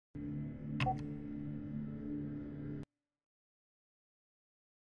This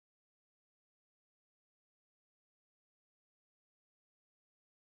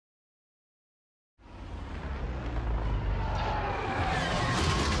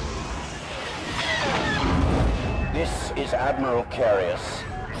is Admiral Carius.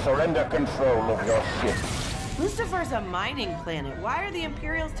 Surrender control of your ship. Lucifer's a mining planet. Why are the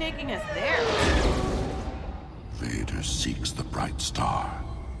Imperials taking us there? Vader seeks the bright star.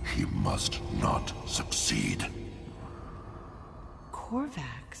 He must not succeed.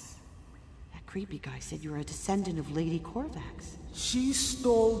 Korvax? That creepy guy said you're a descendant of Lady Korvax. She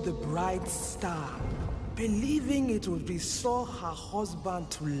stole the bright star, believing it would restore her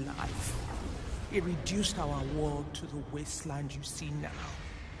husband to life. It reduced our world to the wasteland you see now.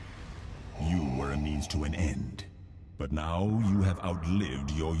 You were a means to an end, but now you have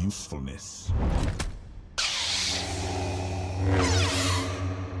outlived your usefulness.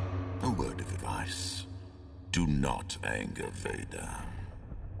 A word of advice. Do not anger Vader.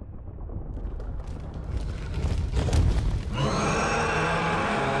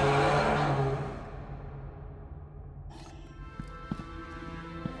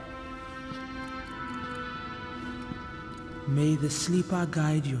 May the sleeper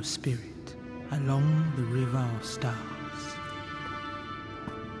guide your spirit along the river of stars.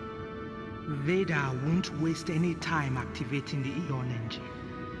 Vader won't waste any time activating the Eon engine.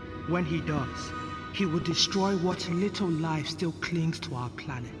 When he does, he will destroy what little life still clings to our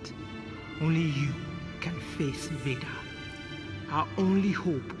planet. Only you can face Vader. Our only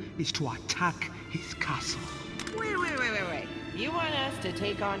hope is to attack his castle. Wait. You want us to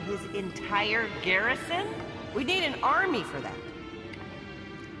take on his entire garrison? We need an army for that.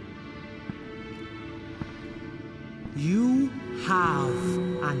 You have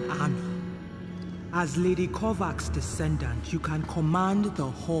an army. As Lady Korvax's descendant, you can command the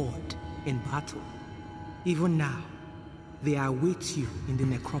Horde in battle. Even now, they await you in the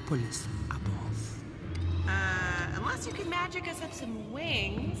necropolis above. Unless you can magic us up some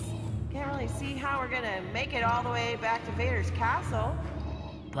wings, can't really see how we're gonna make it all the way back to Vader's castle.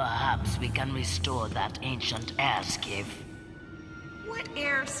 Perhaps we can restore that ancient air skiff. What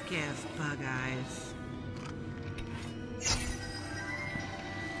air skiff, Bug Eyes?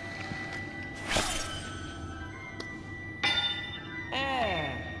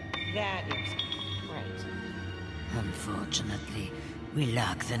 That air skiff, right. Unfortunately, we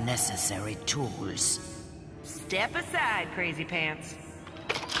lack the necessary tools. Step aside, crazy pants.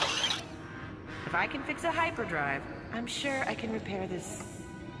 If I can fix a hyperdrive, I'm sure I can repair this...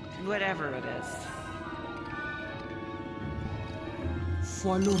 whatever it is.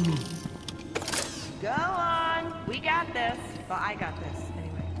 Follow me. Go on! We got this. Well, I got this, anyway.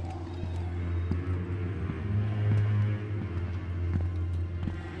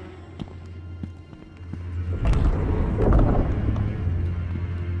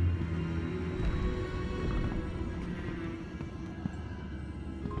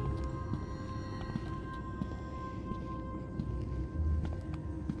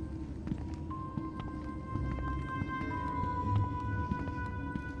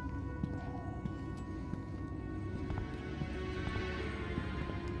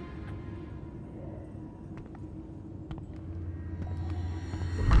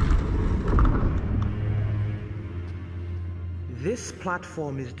 This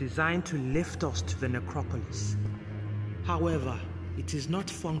platform is designed to lift us to the necropolis. However, it is not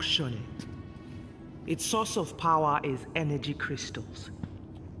functioning. Its source of power is energy crystals.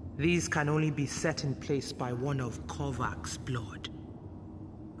 These can only be set in place by one of Korvax's blood.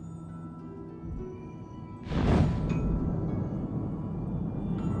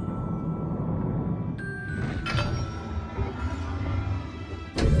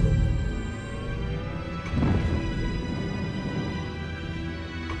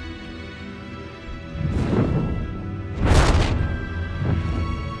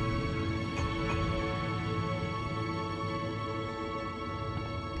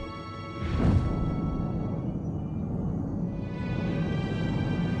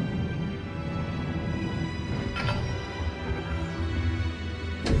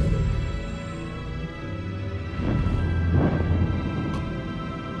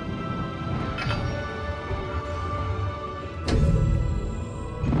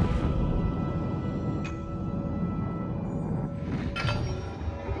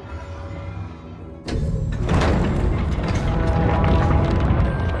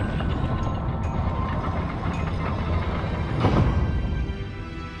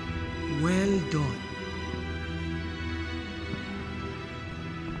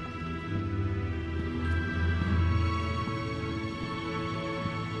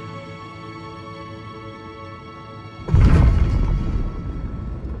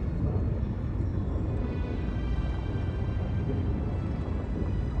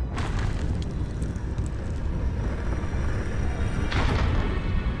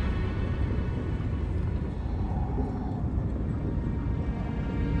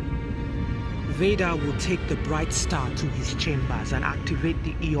 Vader will take the bright star to his chambers and activate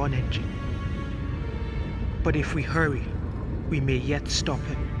the Eon engine. But if we hurry, we may yet stop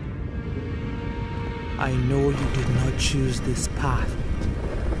him. I know you did not choose this path,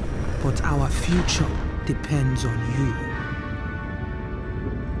 but our future depends on you.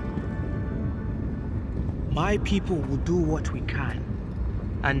 My people will do what we can,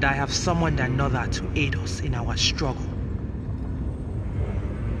 and I have summoned another to aid us in our struggle.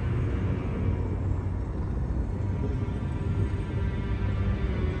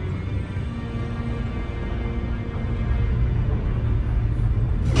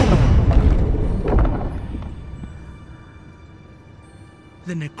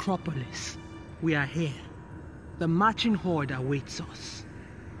 The necropolis. We are here. The marching horde awaits us.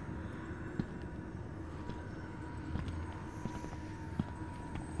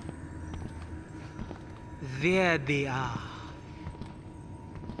 There they are.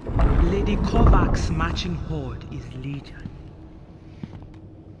 Lady Kovac's marching horde is legion.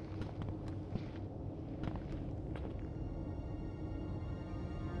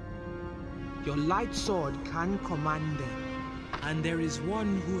 Your light sword can command them. And there is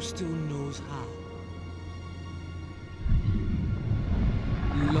one who still knows how.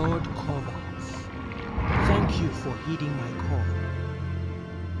 Lord Kovacs, thank you for heeding my call.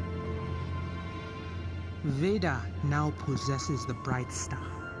 Vader now possesses the bright star.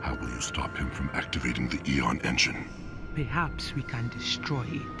 How will you stop him from activating the Eon engine? Perhaps we can destroy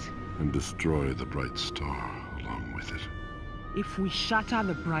it. And destroy the bright star along with it. If we shatter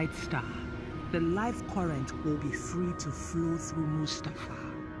the bright star, the life current will be free to flow through Mustafa.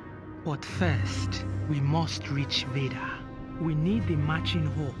 But first, we must reach Vader. We need the marching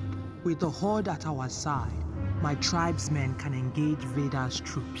horde. With the horde at our side, my tribesmen can engage Vader's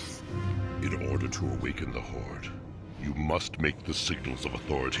troops. In order to awaken the horde, you must make the signals of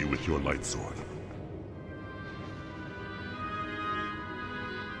authority with your light sword.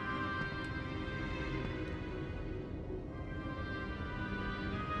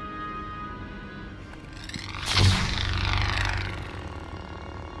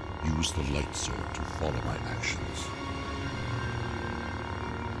 Use the light sword to follow my actions.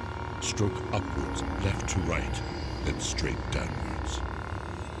 Stroke upwards, left to right, then straight downwards.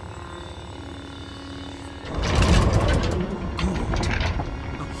 Good.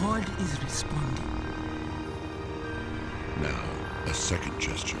 The horde is responding. Now, a second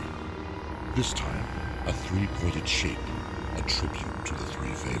gesture. This time, a three-pointed shape, a tribute to the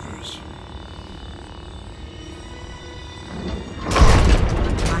three favors.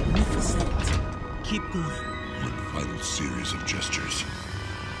 Magnificent. Keep going. One final series of gestures.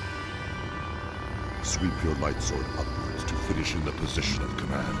 Sweep your light sword upwards to finish in the position of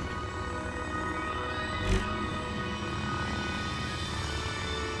command.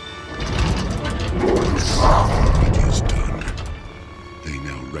 It is done. They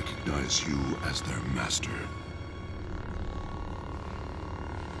now recognize you as their master.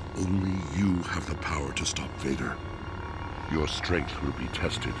 Only you have the power to stop Vader. Your strength will be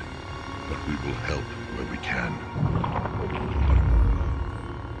tested, but we will help where we can.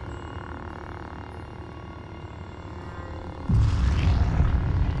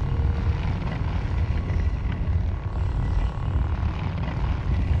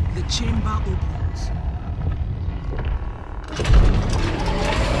 The chamber opens.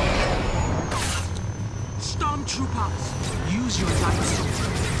 Stormtroopers, use your light sword.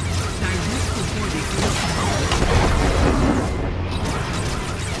 Direct the horde against the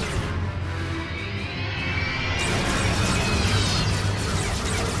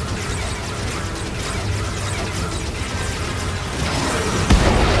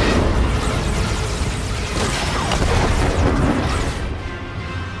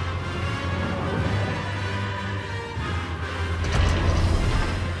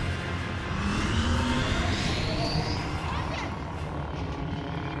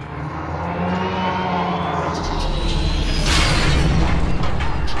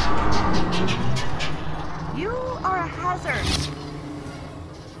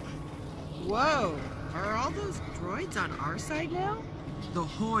The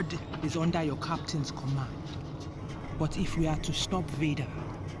horde is under your captain's command. But if we are to stop Vader,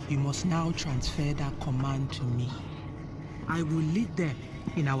 you must now transfer that command to me. I will lead them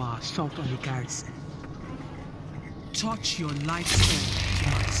in our assault on the garrison. Touch your light sword to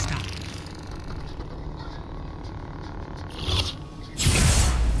my staff.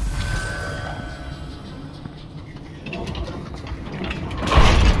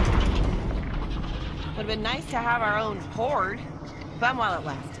 Would have been nice to have our own horde. Fun while it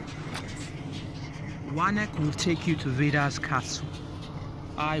lasted. Wanek will take you to Vader's castle.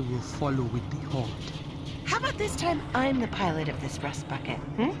 I will follow with the Horde. How about this time I'm the pilot of this rust bucket?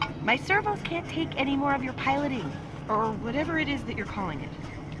 My servos can't take any more of your piloting, or whatever it is that you're calling it.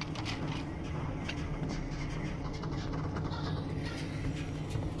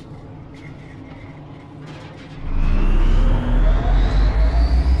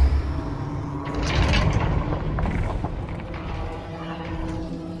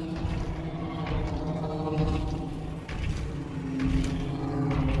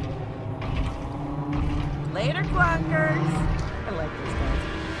 Later, clunkers. I like those guys.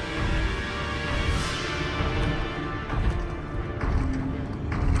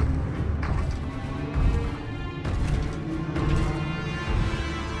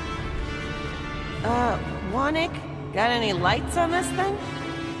 Wanik, got any lights on this thing?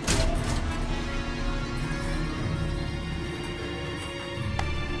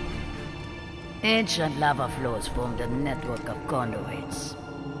 Ancient lava flows formed a network of conduits.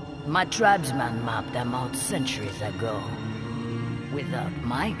 My tribesmen mapped them out centuries ago. Without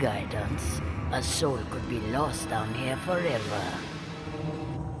my guidance, a soul could be lost down here forever.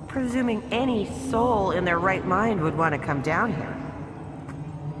 Presuming any soul in their right mind would want to come down here.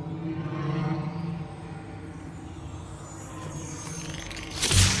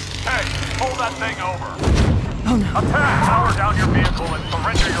 Hey, pull that thing over. Oh no. Attack! Power down your vehicle and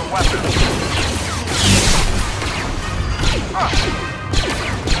surrender your weapon.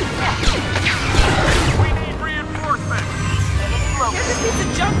 We need reinforcements. Does this piece of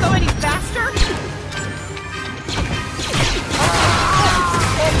junk go any faster?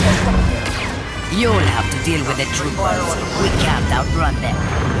 You'll have to deal with the troopers. We can't outrun them.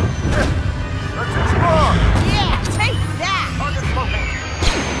 Let's explore. Yeah, take that! Target smoking.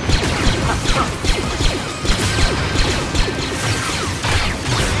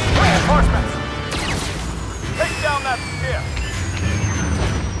 Reinforcements. Take down that skiff.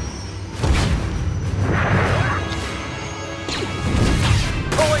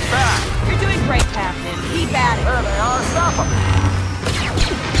 Pulling back. You're doing great, Captain. Keep at it. There they are. Stop them.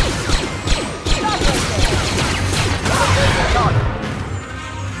 Stop right there. Target.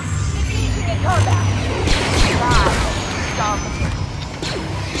 Engaging in combat. Stop.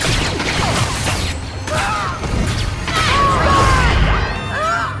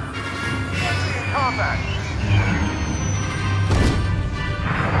 Combat.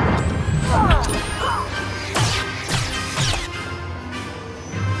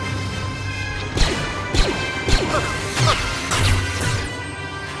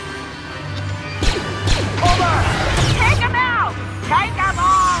 Take him out! Take them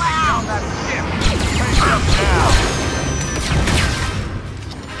all out! Down that skip. Take them down.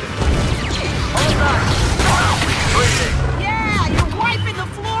 Hold back. Retreating. Yeah, you're wiping the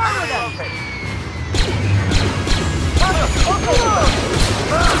floor with them!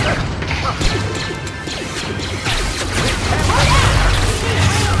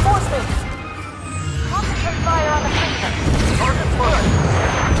 Reinforcements. Concentrate fire on the creature. Target spotted.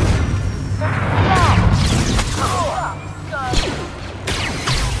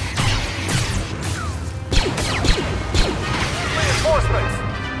 Reinforcements.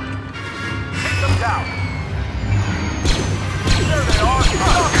 Take them down. There they are.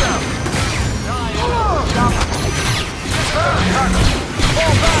 Stop them. Stop them.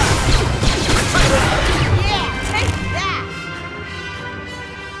 Fall back. Retreat. Yeah, take that!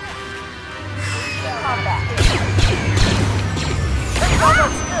 Combat. Take down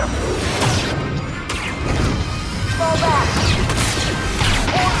that skiff. Fall back.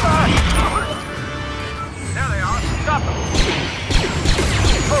 Fall back. There they are. Stop them.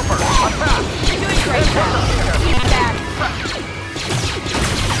 Trooper, attack. You're doing great, Captain. Keep at it.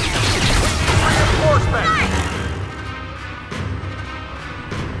 Reinforcement.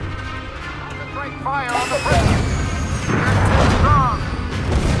 Concentrate fire on the prison. They're too strong.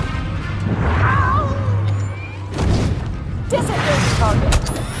 Disengage target.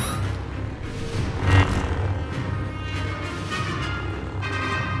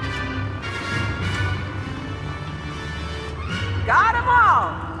 Got them all!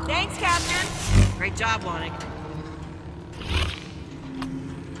 Thanks, Captain. Great job, Wanik.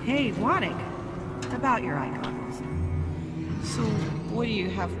 Hey, Wanik. About your eye goggles. So, what do you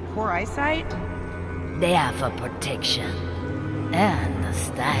have, poor eyesight? They are for protection. And the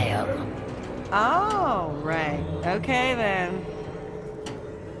style. Oh, right. Okay, then.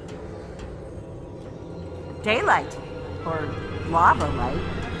 Daylight. Or lava light.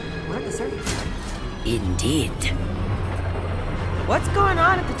 We're at the surface. Indeed. What's going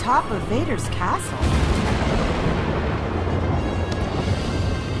on at the top of Vader's castle?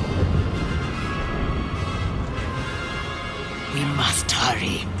 We must must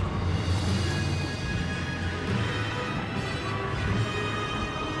hurry.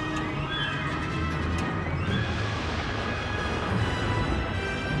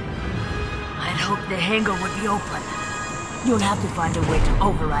 I'd hoped the hangar would be open. You'll have to find a way to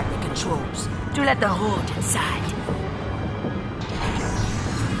override the controls to let the horde inside.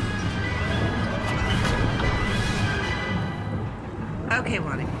 Okay,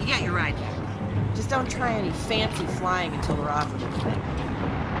 Wanda, you got your ride back. Just don't try any fancy flying until we're off of this thing.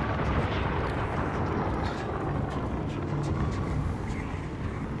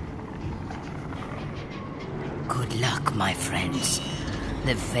 Good luck, my friends.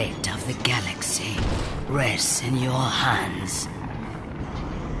 The fate of the galaxy rests in your hands.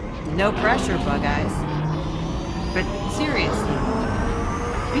 No pressure, Bug Eyes. But seriously,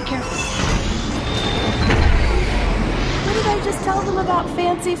 be careful. What did I just tell them about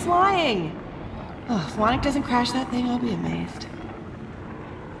fancy flying? Oh, if Wannick doesn't crash that thing, I'll be amazed.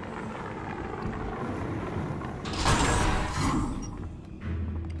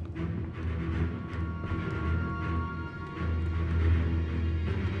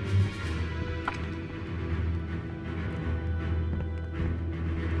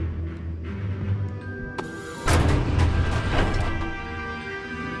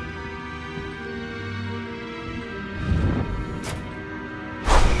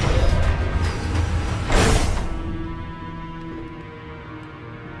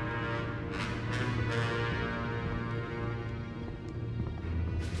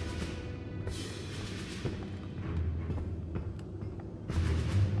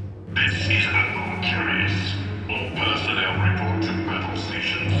 This is Admiral Curious. All personnel report to battle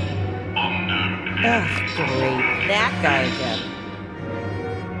stations. Unknown enemies are surrounding. That guy again.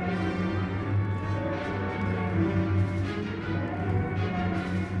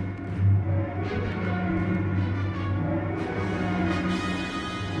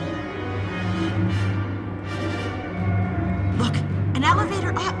 Look, an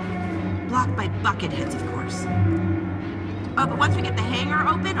elevator up. Blocked by bucket heads, of course. Oh, but once we get the hangar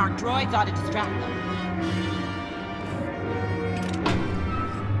open, our droids ought to distract them.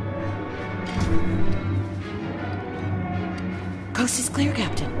 Coast is clear,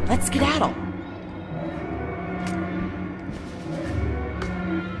 Captain. Let's skedaddle.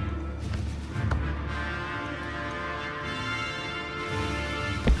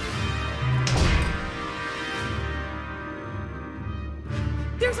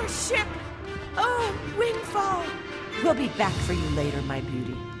 There's our ship! Oh, windfall! We'll be back for you later, my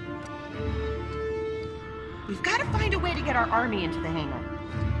beauty. We've got to find a way to get our army into the hangar.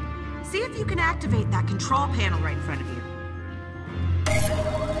 See if you can activate that control panel right in front of you.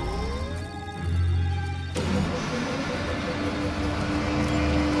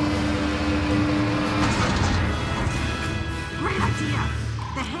 Great idea!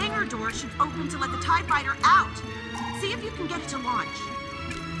 The hangar door should open to let the TIE fighter out. See if you can get it to launch.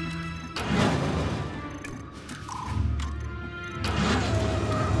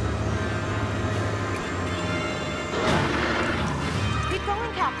 Keep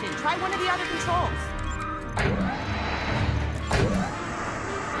going, Captain. Try one of the other controls.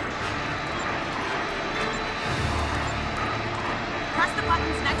 Press the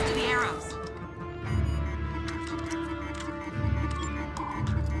buttons next to the arrows.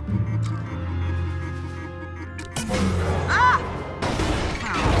 Ah!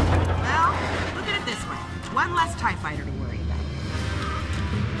 Oh. Well, look at it this way. One less TIE fighter to worry about.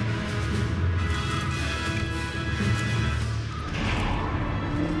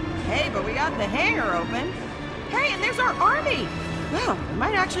 Hey, but we got the hangar open. Hey, and there's our army. Well, we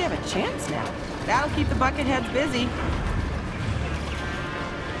might actually have a chance now. That'll keep the bucket heads busy.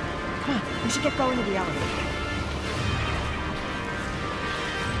 Come on, we should get going to the elevator.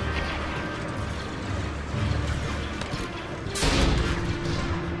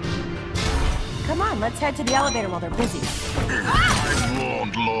 Come on, let's head to the elevator while they're busy. I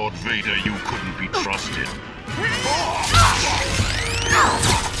warned Lord Vader you couldn't be trusted. Whoa!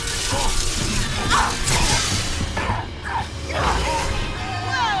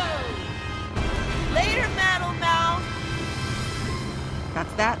 Later, Metal Mouth!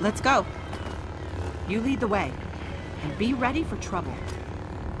 That's that. Let's go. You lead the way. And be ready for trouble.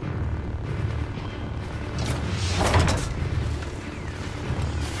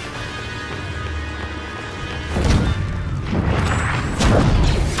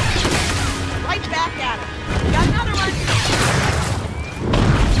 Right back at him. Got another one.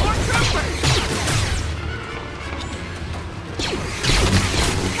 More troopers.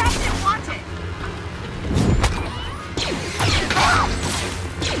 Captain wanted!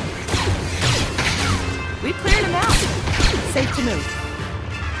 We cleared him out. Safe to move.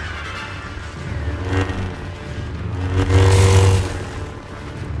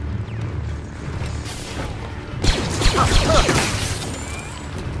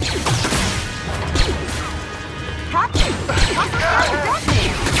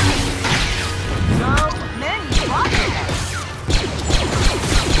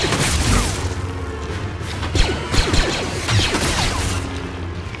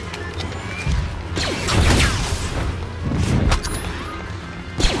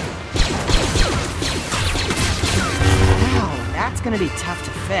 It's gonna be tough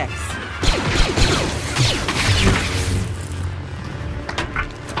to fix.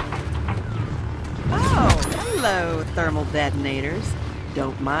 Oh, hello, thermal detonators.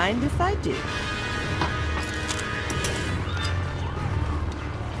 Don't mind if I do.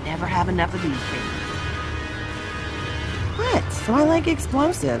 Never have enough of these things. What? So I like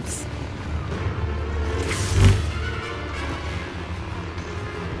explosives.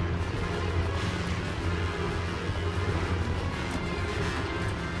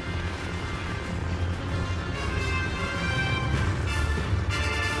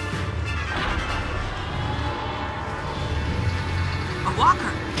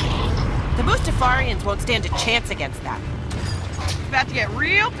 Won't stand a chance against that. It's about to get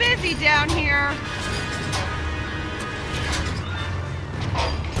real busy down here.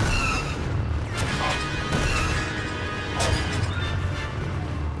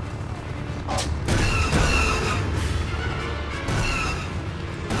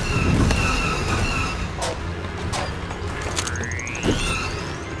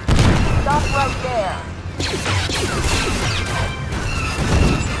 Stop right there.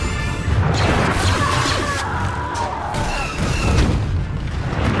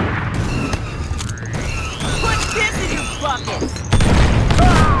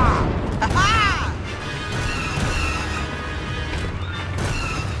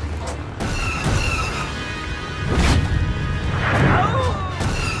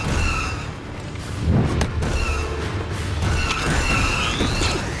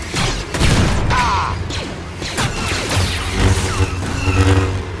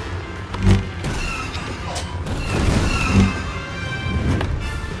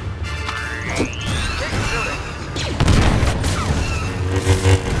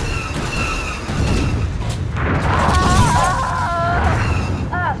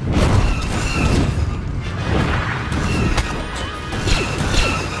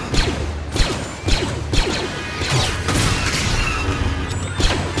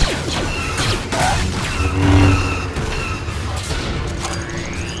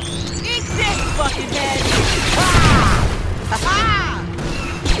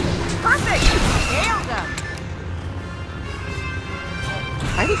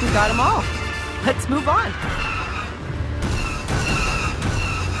 I think we got them all. Let's move on.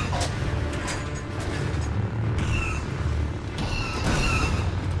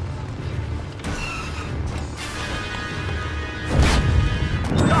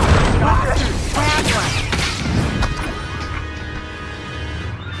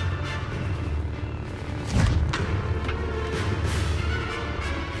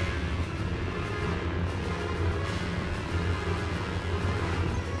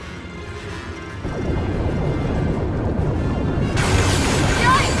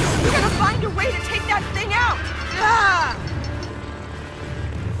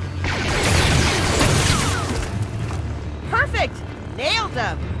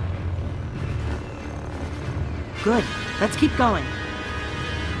 Good. Let's keep going.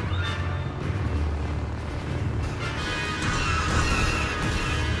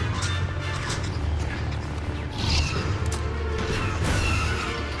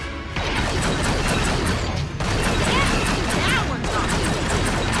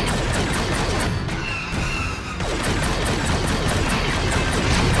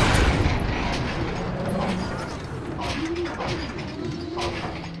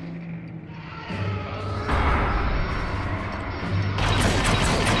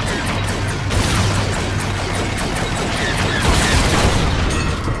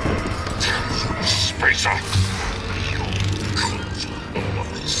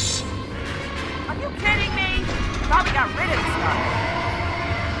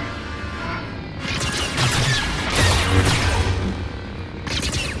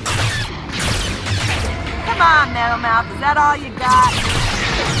 Is that all you got?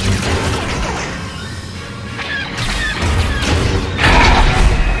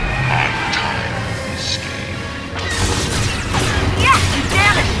 Yeah, you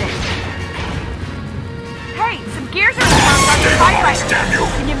damaged it! Hey, some gears are stuck on your typewriter. Damn you!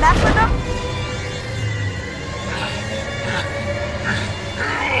 Can you mess with them?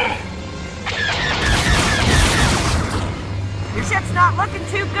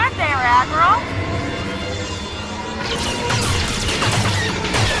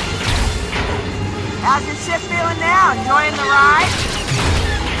 How's your ship feeling now? Enjoying the ride?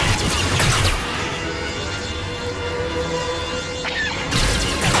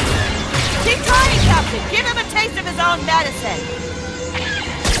 Keep trying, Captain! Give him a taste of his own medicine!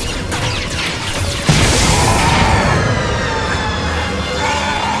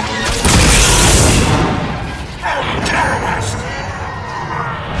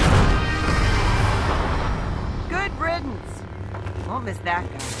 Good riddance. Won't miss that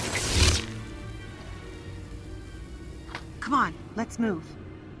guy. Come on, let's move.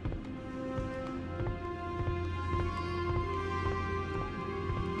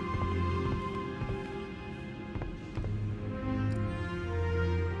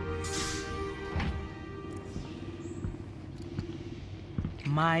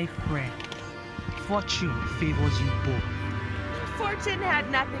 My friend, fortune favors you both. Fortune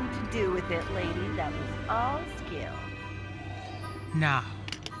had nothing to do with it, lady. That was all skill. Now,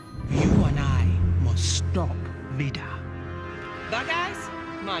 you and I must stop Vader. Buckeyes?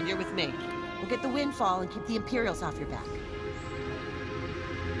 Come on, you're with me. We'll get the windfall and keep the Imperials off your back.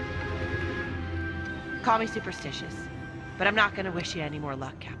 Call me superstitious, but I'm not gonna wish you any more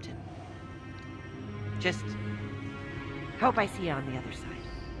luck, Captain. Just hope I see you on the other side.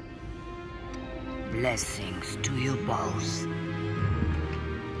 Blessings to you both.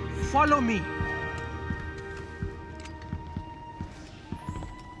 Follow me.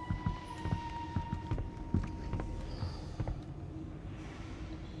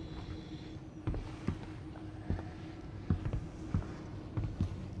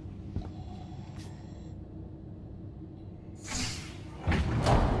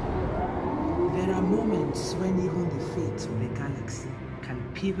 There are moments when even the fates of the galaxy can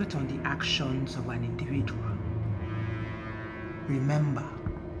pivot on the actions of an individual. Remember,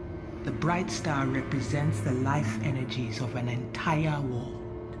 the bright star represents the life energies of an entire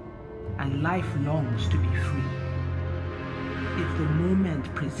world, and life longs to be free. If the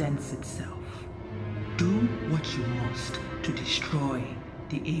moment presents itself, do what you must to destroy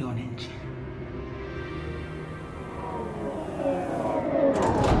the Aeon engine.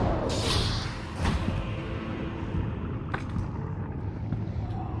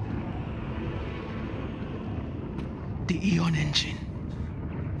 The Aeon engine.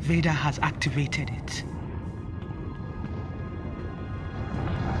 Vader has activated it.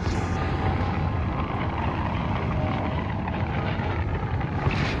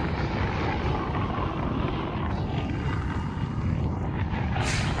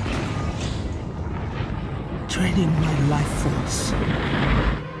 Draining my life force.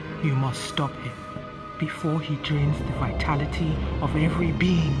 You must stop him before he drains the vitality of every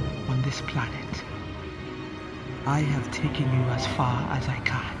being on this planet. I have taken you as far as I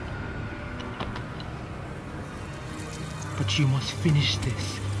can. But you must finish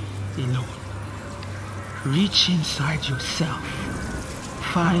this alone. Reach inside yourself.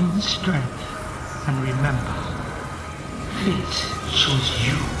 Find strength and remember, fate chose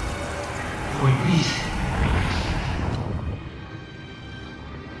you for a reason.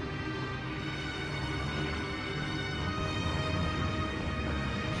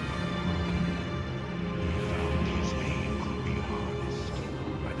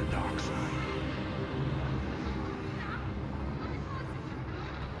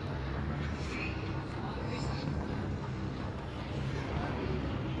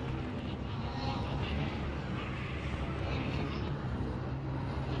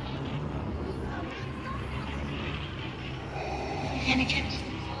 Anakin,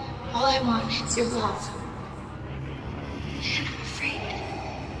 all I want is your love. And I'm afraid.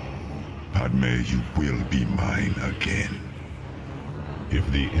 Padme, you will be mine again. If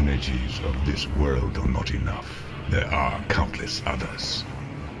the energies of this world are not enough, there are countless others.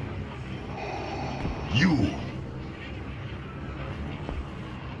 You!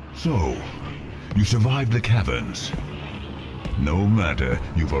 So, you survived the caverns. No matter,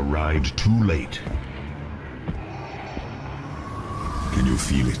 you've arrived too late. Can you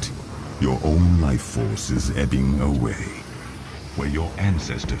feel it? Your own life force is ebbing away. Where your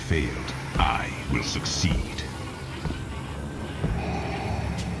ancestor failed, I will succeed.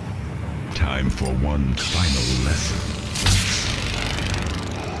 Time for one final lesson.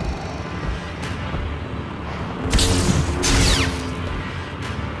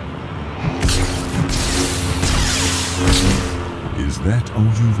 Is that all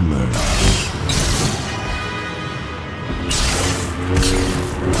you've learned?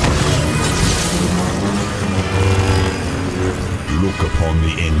 Look upon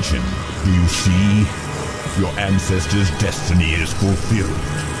the engine. Do you see? Your ancestors' destiny is fulfilled.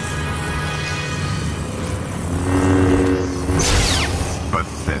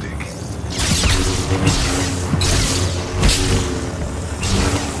 Pathetic.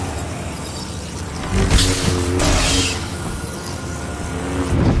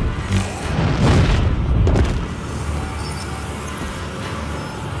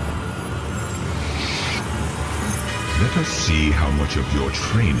 Let us see how much of your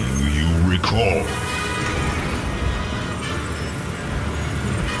training you recall.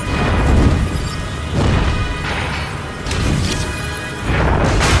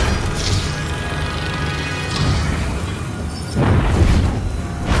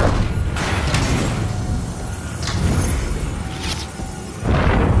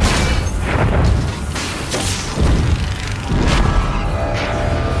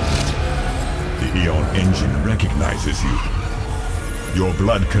 Recognizes you. Your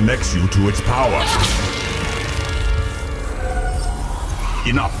blood connects you to its power.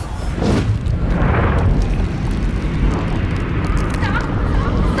 Enough.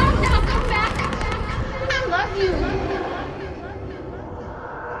 Stop now, come back. I love you.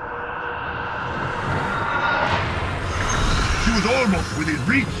 She was almost within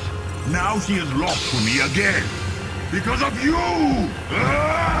reach. Now she is lost to me again. Because of you!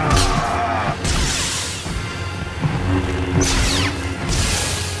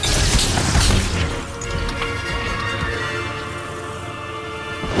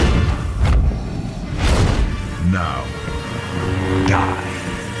 Now, die.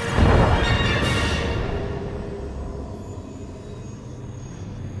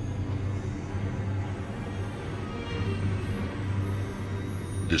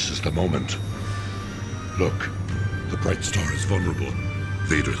 This is the moment. Look, the bright star is vulnerable.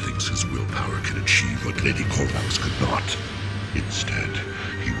 Vader thinks his willpower can achieve what Lady Corvax could not. Instead,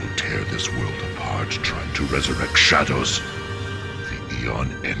 he will tear this world apart, trying to resurrect shadows. The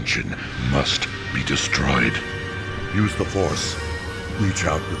Eon engine must be destroyed. Use the Force. Reach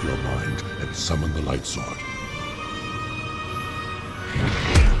out with your mind and summon the light sword.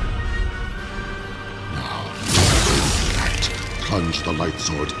 Now, plunge the light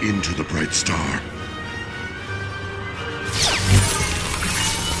sword into the bright star.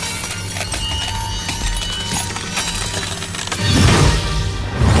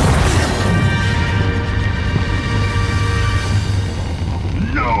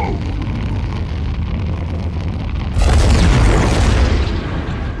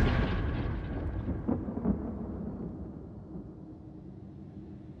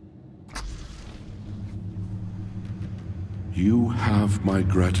 You have my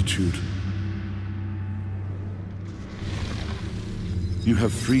gratitude. You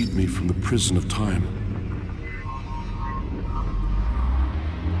have freed me from the prison of time.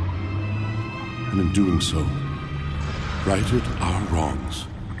 And in doing so, righted our wrongs.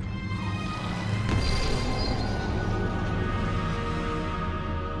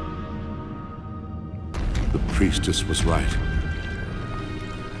 The priestess was right.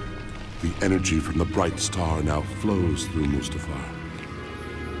 The energy from the bright star now flows through Mustafar.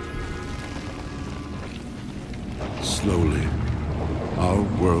 Slowly, our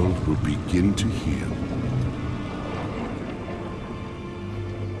world will begin to heal.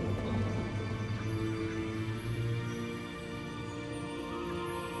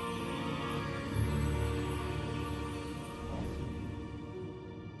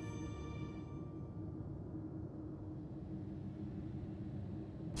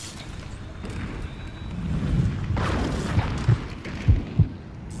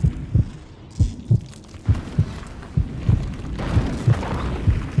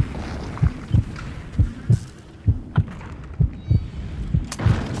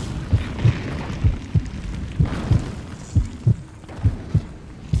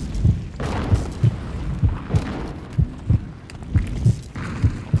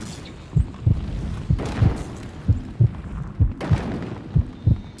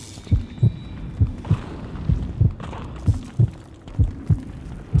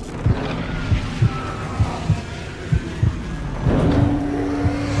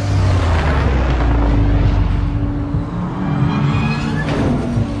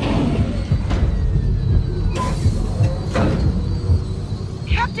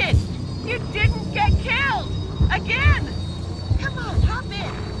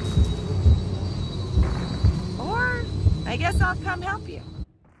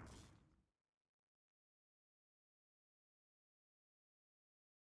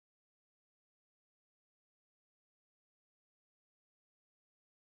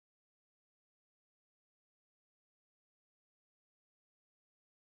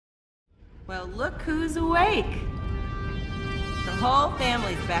 Well, look who's awake. The whole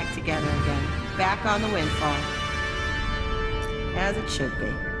family's back together again. Back on the windfall. As it should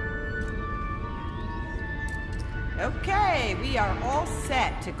be. Okay, we are all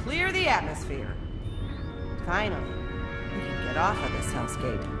set to clear the atmosphere. Finally, we can get off of this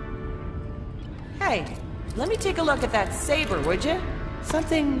hellscape. Hey, let me take a look at that saber, would you?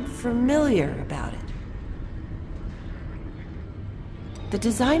 Something familiar about it. The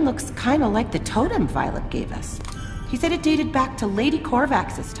design looks kind of like the totem Violet gave us. He said it dated back to Lady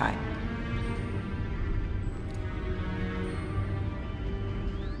Korvax's time.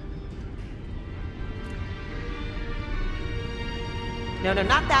 No,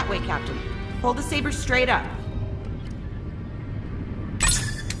 not that way, Captain. Hold the saber straight up.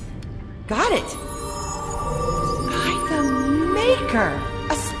 Got it! By the Maker!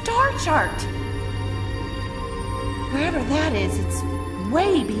 A star chart! Wherever that is, it's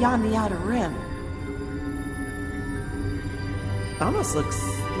way beyond the outer rim. Almost looks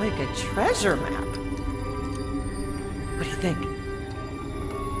like a treasure map. What do you think?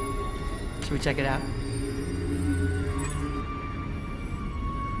 Should we check it out?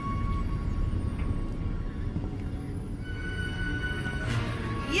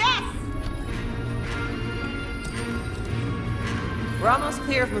 Yes! We're almost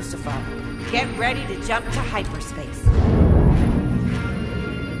clear of Mustafa. Get ready to jump to hyperspace.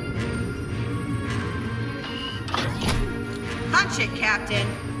 Punch it, Captain.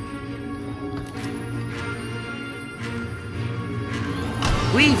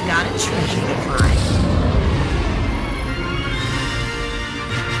 We've got a treasure to find.